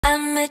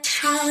I'm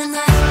Mitri.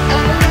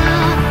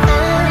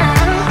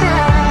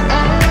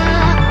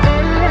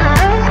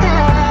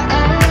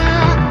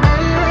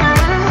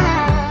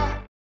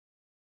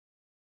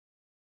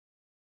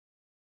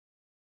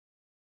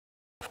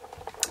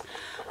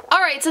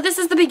 Alright, so this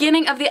is the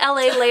beginning of the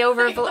LA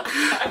layover vlog.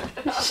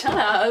 Shut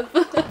up.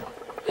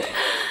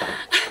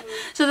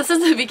 So this is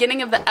the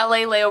beginning of the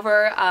LA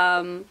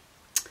layover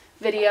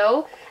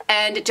video,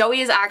 and Joey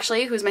is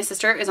actually, who's my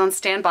sister, is on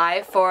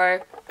standby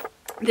for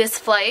this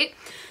flight.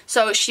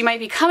 So she might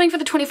be coming for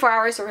the 24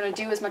 hours, so we're going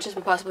to do as much as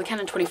we possibly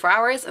can in 24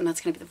 hours, and that's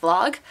going to be the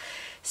vlog.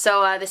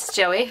 So this is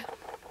Joey.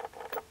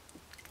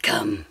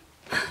 Come.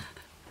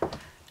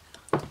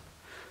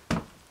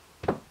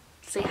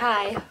 Say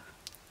hi.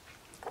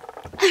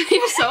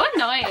 You're so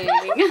annoying.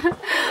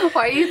 Why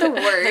are you the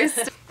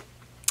worst?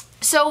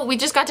 So we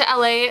just got to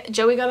LA.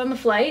 Joey got on the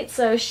flight,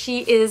 so she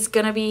is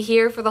gonna be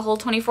here for the whole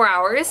 24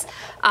 hours.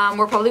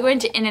 We're probably going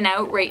to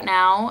In-N-Out right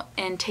now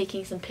and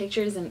taking some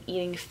pictures and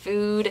eating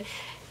food.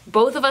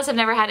 Both of us have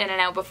never had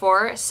In-N-Out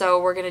before, so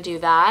we're gonna do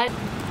that.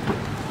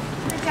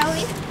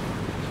 Joey.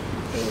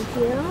 Thank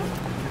you.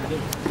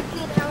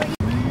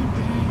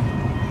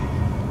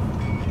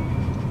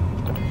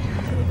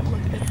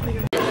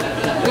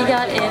 We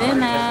got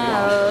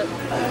In-N-Out.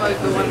 Like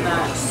the one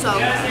that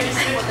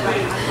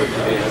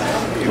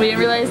We didn't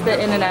realize that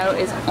In-N-Out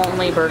is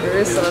only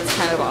burgers, so that's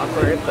kind of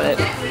awkward, but...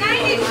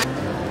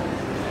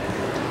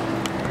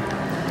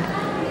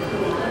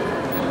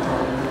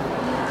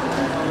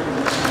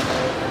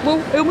 Whoa,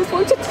 I almost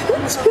walked into it.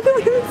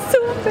 It was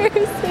so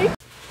embarrassing.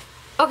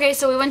 Okay,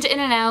 so we went to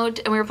In-N-Out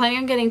and we were planning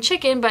on getting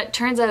chicken, but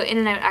turns out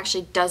In-N-Out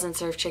actually doesn't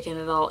serve chicken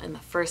at all in the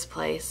first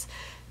place.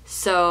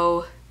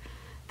 So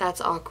that's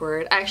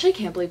awkward. I actually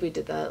can't believe we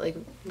did that. Like,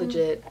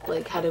 legit.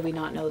 Like, how did we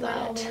not know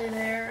that?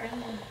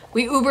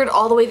 We Ubered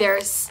all the way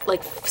there,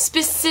 like,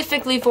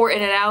 specifically for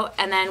In-N-Out,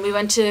 and then we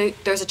went to,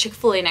 there's a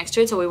Chick-fil-A next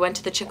to it, so we went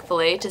to the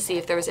Chick-fil-A to see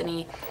if there was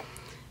any,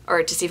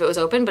 or to see if it was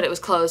open, but it was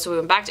closed, so we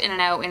went back to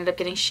In-N-Out. We ended up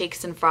getting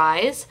shakes and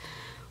fries,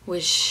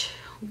 which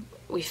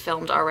we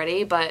filmed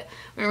already, but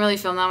we didn't really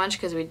film that much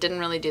because we didn't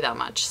really do that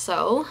much.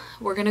 So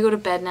we're gonna go to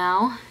bed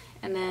now,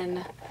 and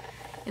then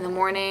in the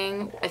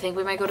morning, I think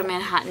we might go to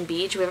Manhattan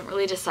Beach. We haven't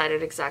really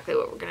decided exactly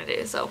what we're gonna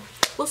do, so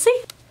we'll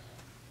see.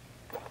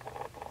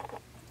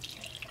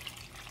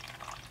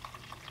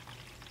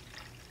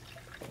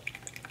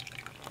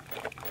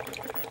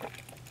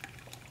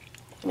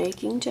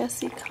 making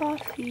Jessie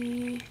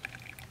coffee.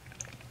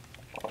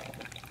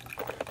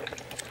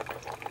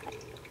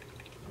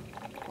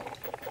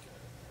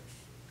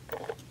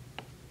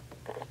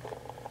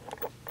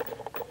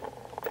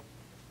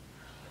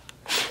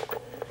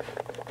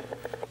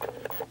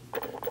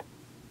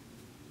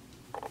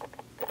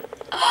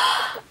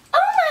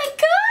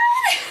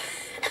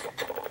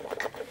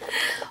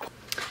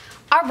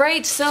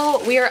 Alright,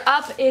 so we are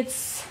up.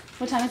 It's,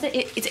 what time is it?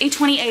 It's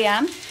 8:20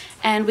 a.m.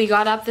 and we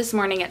got up this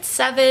morning at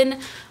 7.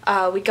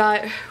 We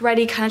got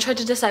ready, kind of tried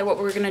to decide what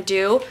we were going to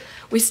do.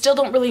 We still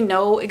don't really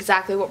know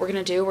exactly what we're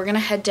going to do. We're going to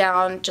head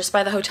down just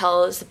by the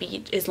hotel is the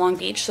beach, is Long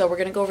Beach, so we're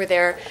going to go over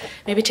there,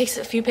 maybe take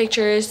a few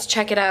pictures,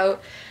 check it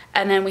out,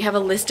 and then we have a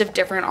list of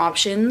different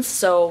options.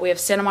 So we have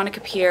Santa Monica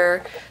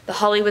Pier, the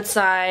Hollywood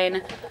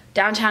sign,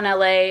 downtown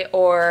LA,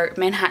 or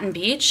Manhattan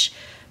Beach.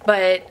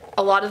 But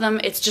a lot of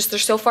them, it's just they're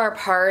so far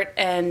apart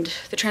and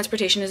the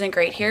transportation isn't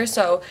great here,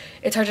 so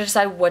it's hard to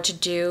decide what to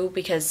do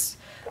because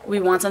we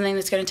want something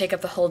that's going to take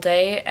up the whole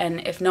day,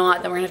 and if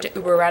not, then we're going to have to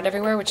Uber around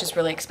everywhere, which is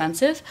really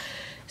expensive.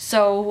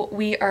 So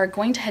we are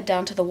going to head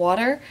down to the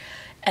water,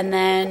 and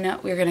then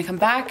we're going to come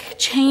back,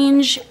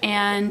 change,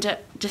 and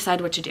decide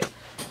what to do.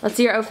 Let's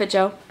see your outfit,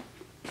 Joe.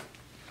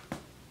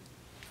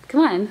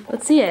 Come on,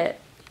 let's see it.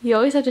 You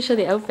always have to show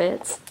the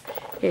outfits.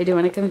 Here, do you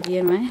want to come be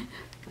in mine?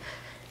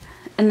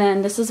 And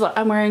then this is what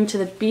I'm wearing to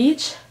the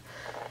beach.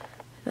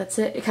 That's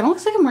it. It kind of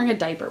looks like I'm wearing a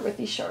diaper with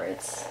these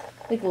shorts.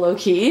 Like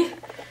low-key.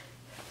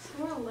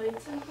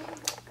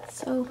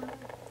 So,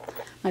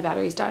 my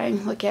battery's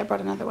dying. Look, yeah, I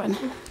brought another one.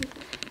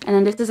 And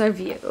then this is our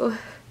view.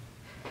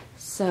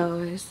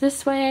 So, it's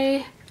this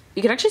way.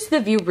 You can actually see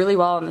the view really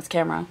well on this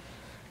camera.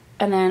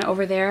 And then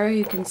over there,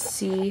 you can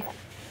see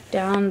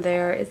down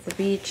there is the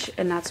beach,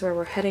 and that's where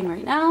we're heading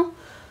right now.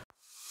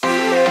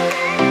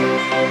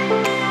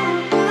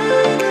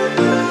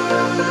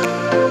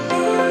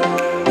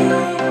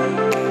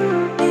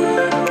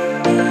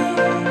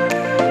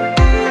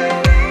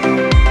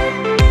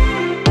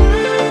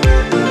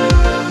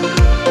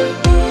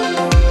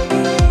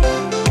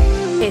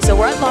 So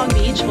we're at Long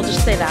Beach, we'll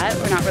just say that,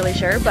 we're not really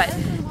sure, but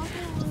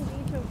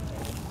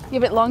yeah,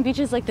 but Long Beach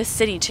is like the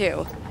city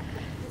too.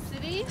 The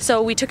city?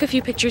 So we took a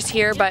few pictures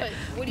here, but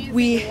what do you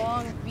think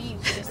Long Beach,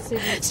 the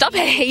city? Stop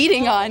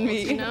hating on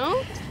me. You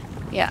know?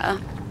 Yeah.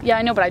 Yeah,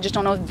 I know, but I just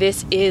don't know if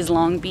this is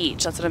Long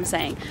Beach, that's what I'm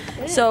saying.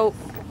 So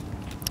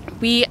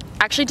we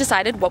actually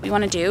decided what we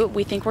want to do.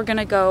 We think we're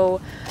gonna go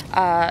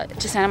to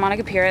Santa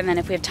Monica Pier, and then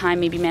if we have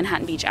time, maybe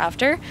Manhattan Beach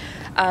after.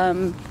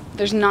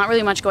 There's not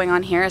really much going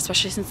on here,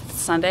 especially since it's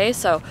Sunday,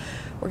 so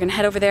we're gonna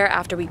head over there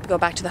after we go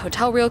back to the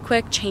hotel real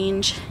quick,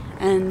 change,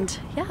 and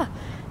yeah,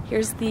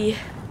 Here's the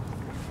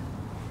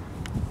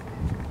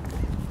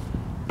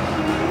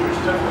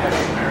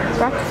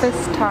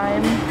breakfast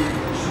time.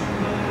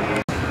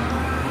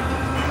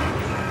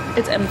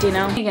 It's empty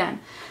now.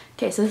 Again.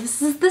 Okay, so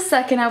this is the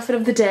second outfit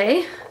of the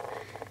day.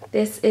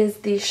 This is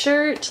the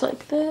shirt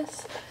like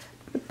this,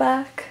 the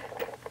back,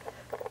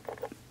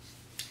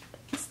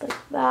 just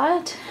like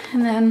that,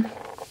 and then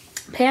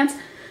pants.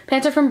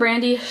 Pants are from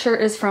Brandy,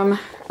 shirt is from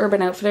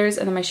Urban Outfitters,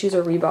 and then my shoes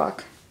are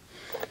Reebok.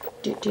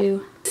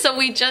 So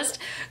we just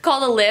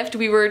called a Lyft.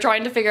 We were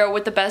trying to figure out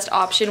what the best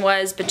option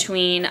was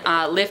between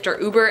Lyft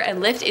or Uber,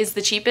 and Lyft is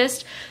the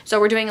cheapest. So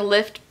we're doing a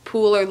Lyft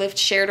pool or Lyft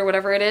shared or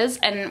whatever it is,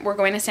 and we're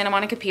going to Santa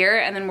Monica Pier,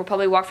 and then we'll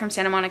probably walk from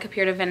Santa Monica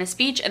Pier to Venice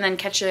Beach, and then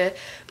catch a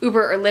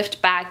Uber or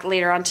Lyft back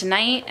later on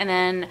tonight, and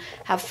then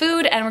have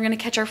food, and we're gonna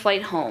catch our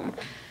flight home.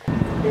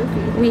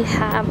 We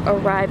have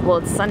arrived. Well,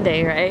 it's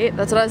Sunday, right?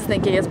 That's what I was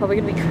thinking. It's probably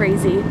gonna be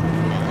crazy.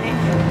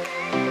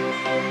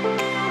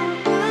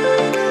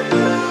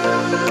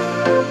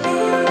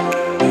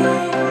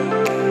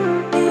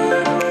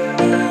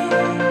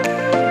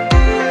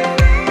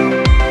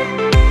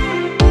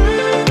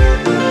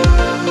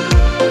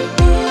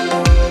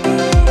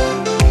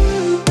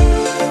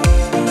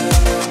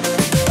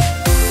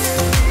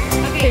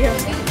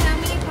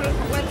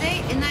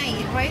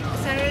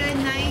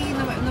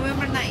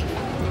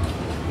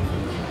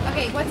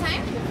 What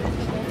time?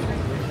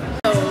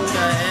 So good.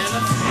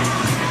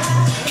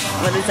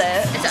 What is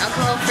it? It's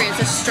alcohol free. It's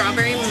a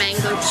strawberry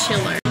mango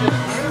chiller.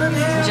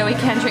 Joey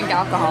can't drink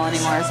alcohol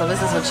anymore, so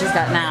this is what she's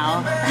got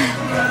now.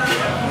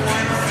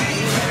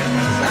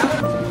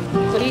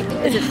 What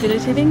is it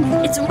irritating?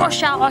 It's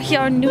rush hour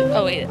here in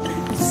oh wait, it's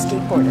a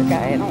skateboarder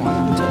guy. I don't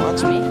want him to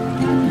watch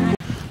me.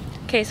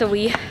 Okay, so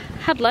we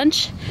had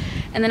lunch,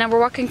 and then now we're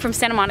walking from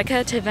Santa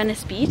Monica to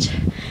Venice Beach.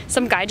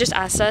 Some guy just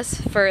asked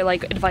us for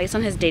like advice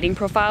on his dating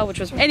profile, which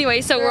was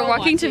anyway. So we're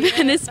walking to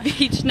Venice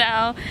Beach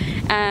now,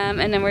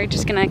 and then we're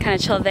just gonna kind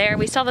of chill there.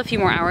 We still have a few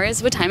more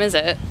hours. What time is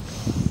it?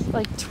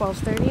 Like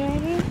 12:30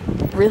 maybe?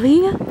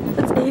 Really?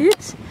 That's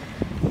 8?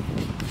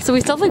 So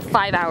we still have like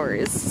 5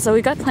 hours. So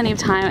we got plenty of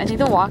time. I think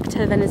the walk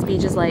to Venice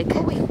Beach is like...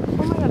 Oh wait, oh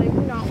my god, I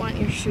do not want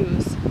your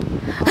shoes.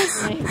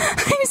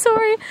 I'm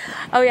sorry.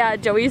 Oh yeah,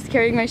 Joey's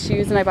carrying my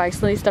shoes and I've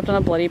accidentally stepped on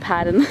a bloody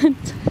pad in the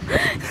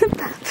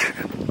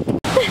bathroom.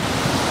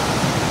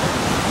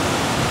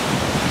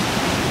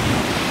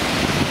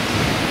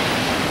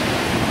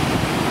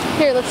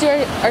 Here, let's do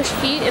our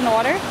feet in the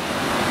water.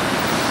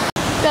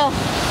 Go.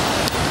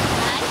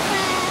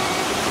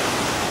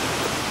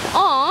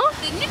 Aw.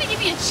 They didn't even give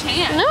me a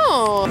chance.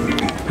 No.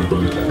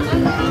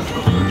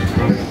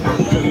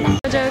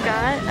 Joe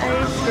got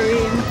ice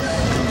cream.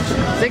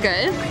 Is it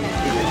good?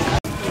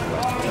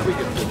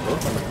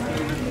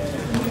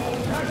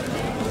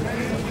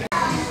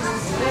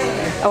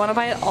 I want to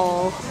buy it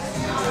all.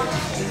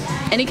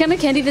 Any kind of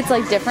candy that's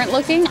like different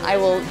looking, I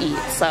will eat,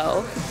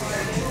 so.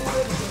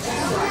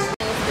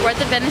 We're at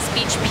the Venice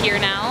Beach Pier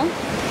now.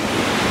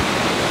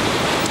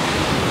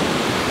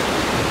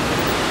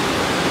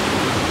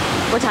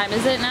 What time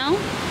is it now? 3?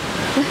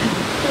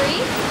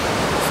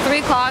 It's 3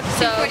 o'clock,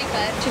 so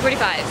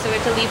 2:45. So we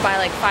have to leave by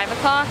like 5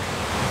 o'clock.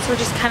 So we're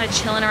just kind of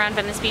chilling around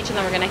Venice Beach, and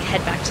then we're gonna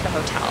head back to the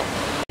hotel.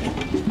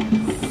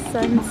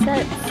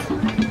 Sunset.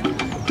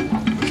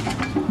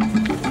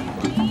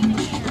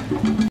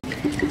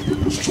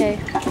 Okay.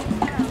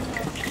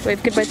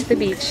 Wave goodbye to the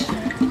beach.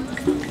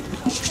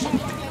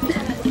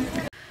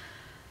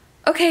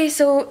 Okay,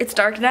 so it's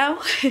dark now,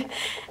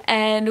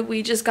 and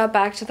we just got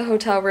back to the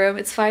hotel room.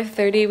 It's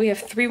 5:30. We have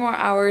 3 more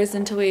hours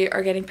until we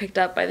are getting picked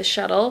up by the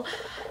shuttle.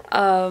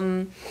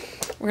 We're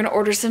gonna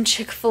order some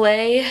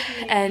Chick-fil-A,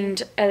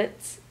 and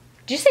it's...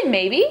 Did you say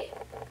maybe?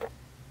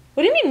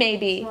 What do you mean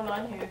maybe? What's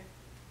going on here?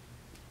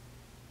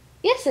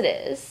 Yes, it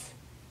is.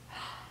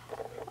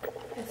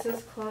 It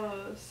says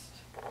closed.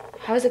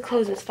 How is it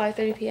closed? It's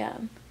 5:30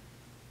 p.m.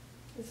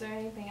 Is there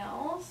anything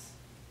else?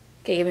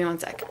 Okay, give me 1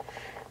 sec.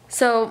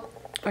 So,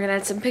 we're gonna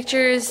add some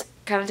pictures,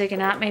 kind of take a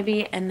nap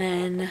maybe, and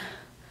then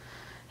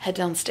head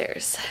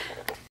downstairs.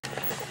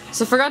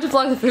 So forgot to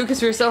vlog the food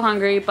because we were so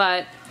hungry,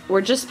 but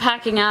we're just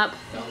packing up.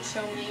 Don't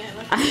show me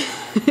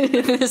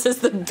it. This is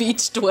the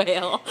beached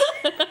whale.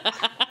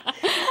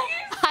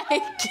 I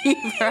keep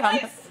her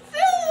on.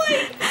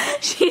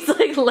 She's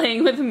like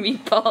laying with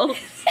meatballs.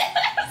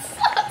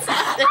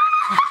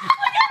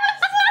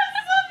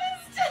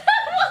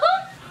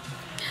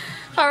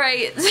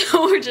 Alright,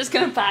 so we're just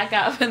gonna pack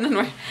up and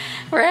then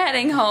we're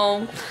heading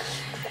home.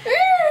 We're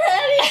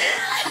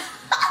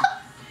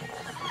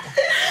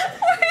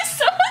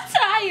so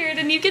tired,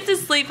 and you get to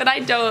sleep and I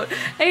don't.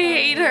 I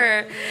hate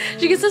her.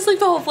 She gets to sleep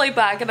the whole flight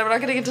back, and I'm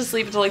not gonna get to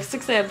sleep until like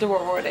 6 a.m.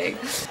 tomorrow morning.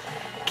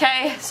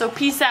 Okay, so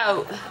peace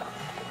out.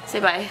 Say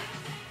bye.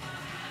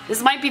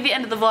 This might be the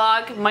end of the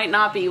vlog, might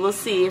not be. We'll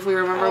see if we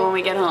remember when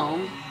we get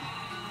home.